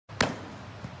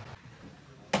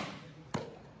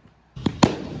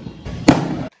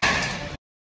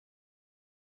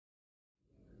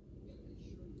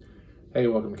Hey,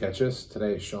 welcome to Catch This.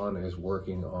 Today, Shawn is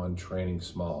working on training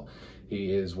small.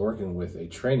 He is working with a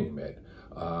training mitt.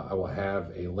 I will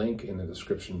have a link in the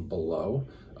description below,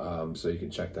 so you can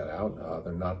check that out.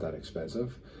 They're not that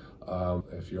expensive.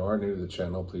 If you are new to the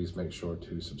channel, please make sure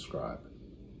to subscribe.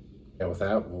 And with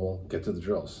that, we'll get to the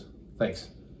drills. Thanks.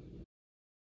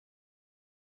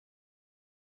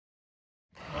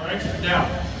 All right, now,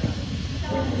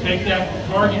 take that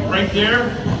target right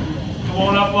there, come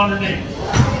on up underneath.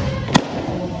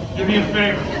 Do me a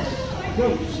favor,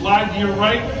 slide to your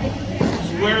right,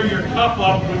 square your cup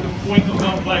up with the point of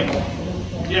the leg.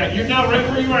 Yeah, you're now right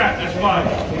where you're at, that's fine.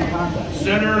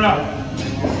 Center it up.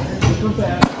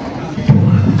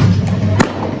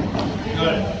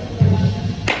 Good.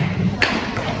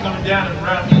 I'm coming down and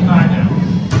around knee high now.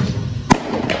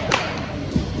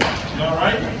 You all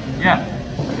right? Yeah.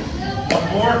 One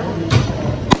more.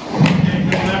 Okay,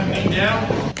 go left knee down.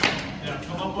 Now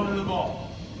come up under the ball.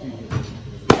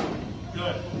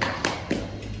 Good.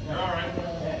 You're all right.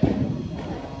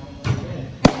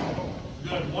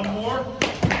 Good. One more.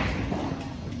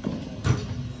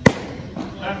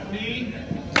 Left knee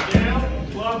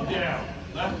down, glove down.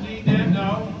 Left knee down, no.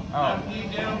 Left knee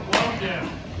down, glove down.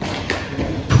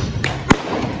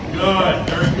 Good.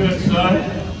 Very good, son.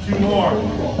 Two more.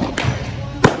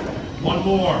 One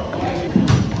more.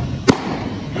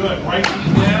 Good. Right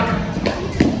knee down,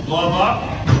 glove up.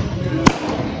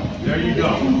 There you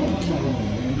go.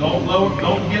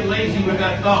 Don't get lazy with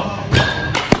that thumb.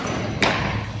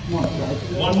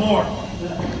 One more.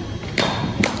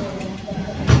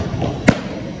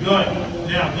 Good.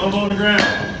 Now, glove on the ground.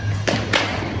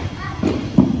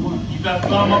 Keep that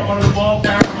thumb up under the ball,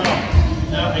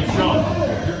 parallel. Now, hey, Shawn,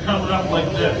 you're coming up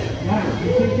like this.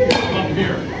 Up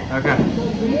here. Okay.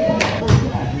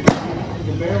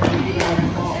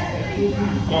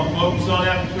 Come on, focus on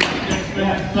that between the index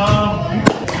finger and thumb.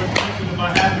 If I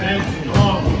have an inch, come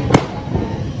on.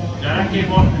 Now that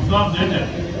came off your thumb, didn't it?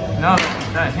 No,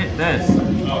 that hit this.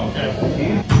 Oh, okay.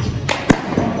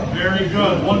 Very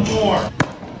good. One more.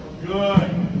 Good.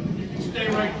 You can stay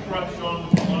right in front, Shawn,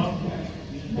 with the thumb.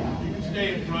 You can stay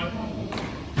in front.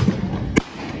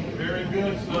 Very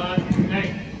good, son. Hey,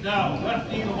 now, left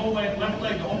knee the whole way, left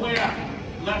leg the whole way out.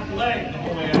 Left leg the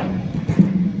whole way out.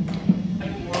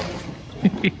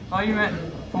 Oh, you meant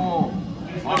full.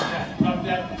 Just like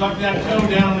that. Tuck that toe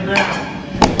down on the ground.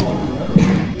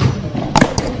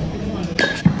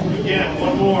 Again,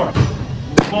 one more.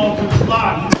 Ball to the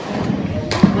spot.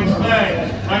 Switch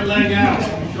legs. Right leg out.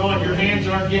 Shawn, your hands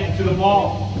aren't getting to the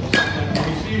ball.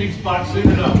 Receiving spot soon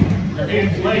enough. Your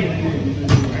hands late.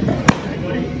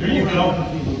 There you go.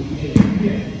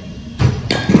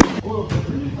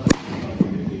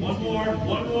 One more.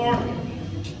 One more.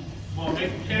 Come on,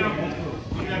 make it count.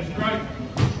 Look at that strike.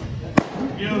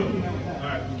 Beautiful. All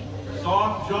right.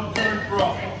 Soft, jump, turn, throw.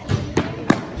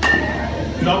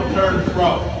 Jump, turn,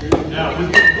 throw. Now, with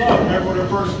the glove, remember what our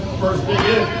first thing is.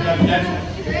 You got to catch it.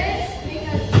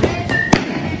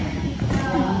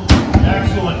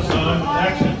 Excellent, son.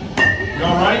 Excellent. You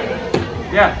all right?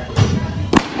 Yeah.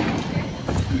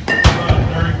 Good.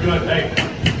 Very good. Hey,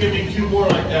 you give me two more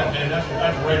like that, man. That's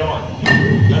right on.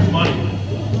 That's money.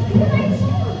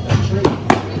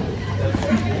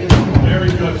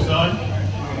 Very good, son.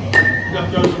 You got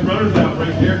to throw some runners out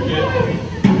right there, kid.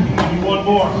 Give me one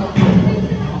more.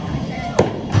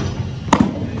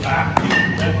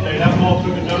 That ball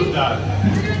took a nosedive.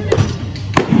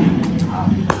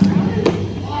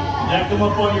 Did that come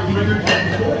up on your fingertips?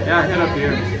 Yeah, hit up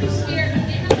here.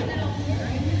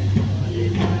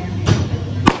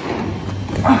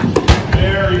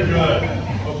 Very good.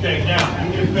 Okay, now, do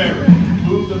me a favor.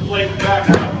 Move the plate back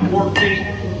about 4 feet.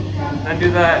 I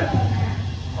do that.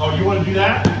 Oh, you want to do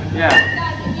that? Yeah.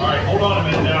 All right, hold on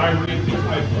a minute. Now I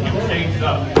changed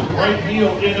up. Right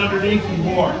heel in underneath you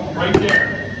more. Right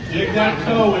there. Dig that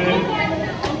toe in.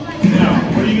 Now,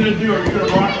 what are you going to do? Are you going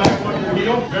to rock back on your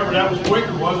heel? Remember, that was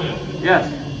quicker, wasn't it? Yes.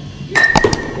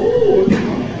 Ooh.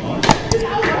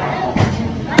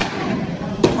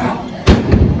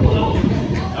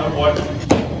 Now what?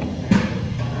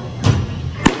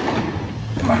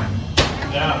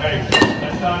 Now, hey,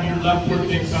 that's how your left foot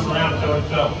can come around toe to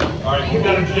toe. All right, you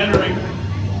got to generate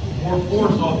more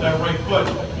force off that right foot.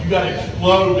 You got to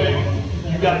explode, baby.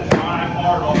 You got to drive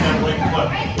hard off that right foot.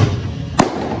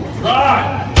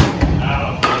 Drive!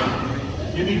 Out.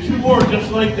 Give me two more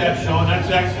just like that, Shawn. That's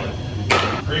excellent.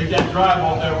 Create that drive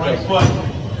off that right foot.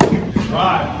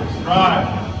 Drive. Drive.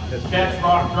 Catch,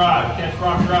 rock, drive. Catch,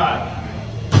 rock, drive.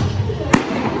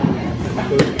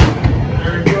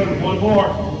 Very good. One more.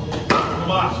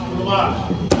 Come on.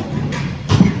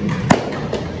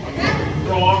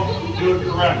 Strong. Do it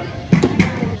correct.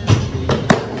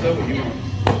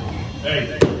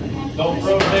 Hey, don't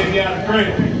throw the baby out of the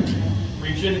cradle.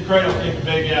 Reach in the cradle, take the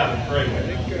baby out of the cradle.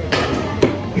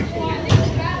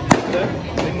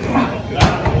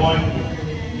 That's the one.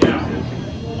 Now,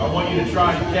 I want you to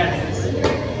try to catch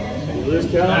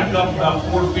it. Back up about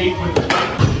 4 feet with the foot.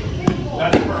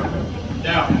 That's perfect.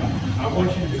 Now, I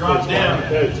want you to drop down.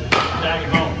 Tag it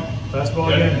home. Fastball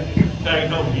again. Tag it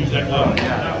home. Use that glove.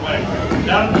 That way.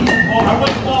 Now, I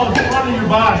want the ball in front of your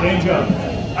body. Change up.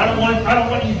 I don't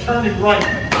want you turning right.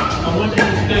 I want you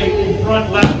to stay in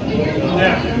front left.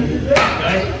 Now.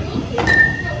 Okay?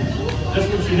 This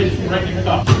one should hit you right in the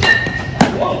cup.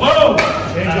 Whoa!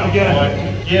 Change up again.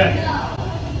 Yeah.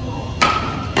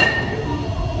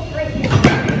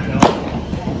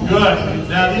 Good.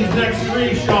 Now these next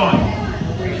 3, Shawn.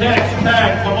 Catch, tag,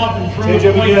 come up and throw Change the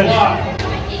up plate again. block.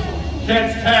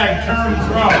 Catch, tag, turn,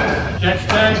 throw. Catch,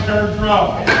 tag, turn, throw.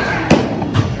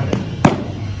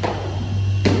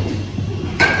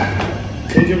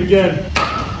 Change up again.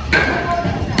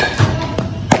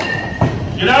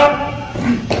 Get out.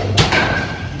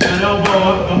 Get that elbow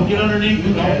up. Don't get underneath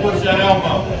it. Don't push that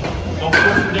elbow. Don't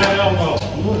push that elbow.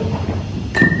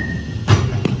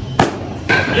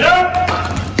 Get up.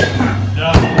 No.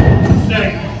 Stay.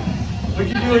 What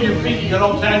you do with your feet, you got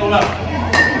all tangled up. I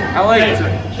like Hey, to.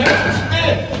 catch and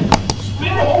spin.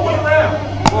 Spin the whole way around.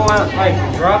 Well, I like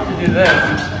dropped to do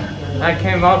this. I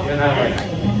came up and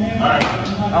Alright.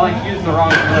 I used the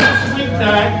wrong foot. Sweep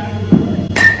tag.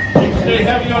 Stay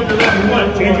heavy on your left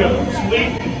foot. Change up.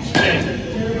 Sweep, spin.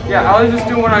 Yeah, I was just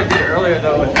doing what I did earlier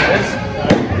though with this.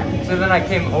 So then I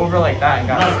came over like that and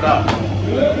got stuck.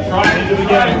 Try to do it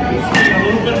again. Spin a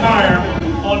little bit higher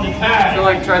on the tag. So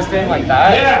like try staying like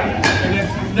that? Yeah. And then,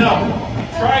 no.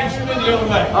 Try and spin the other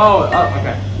way. Oh,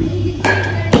 okay.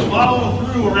 Follow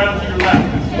through around to your left.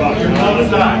 Your other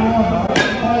side.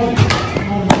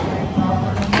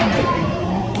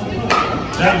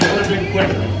 That's a little bit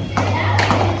quicker.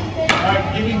 Alright,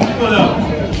 give me 2 of those.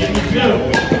 Give me 2.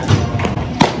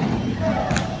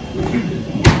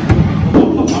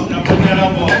 Now put that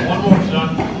elbow up. 1 more, son.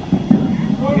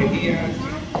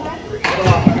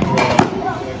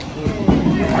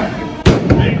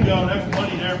 There you go. That's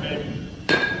money there, baby.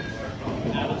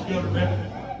 Now let's go to Mitt.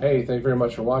 Hey, thank you very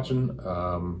much for watching.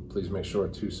 Please make sure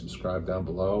to subscribe down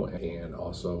below and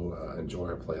also enjoy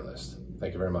our playlist.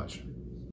 Thank you very much.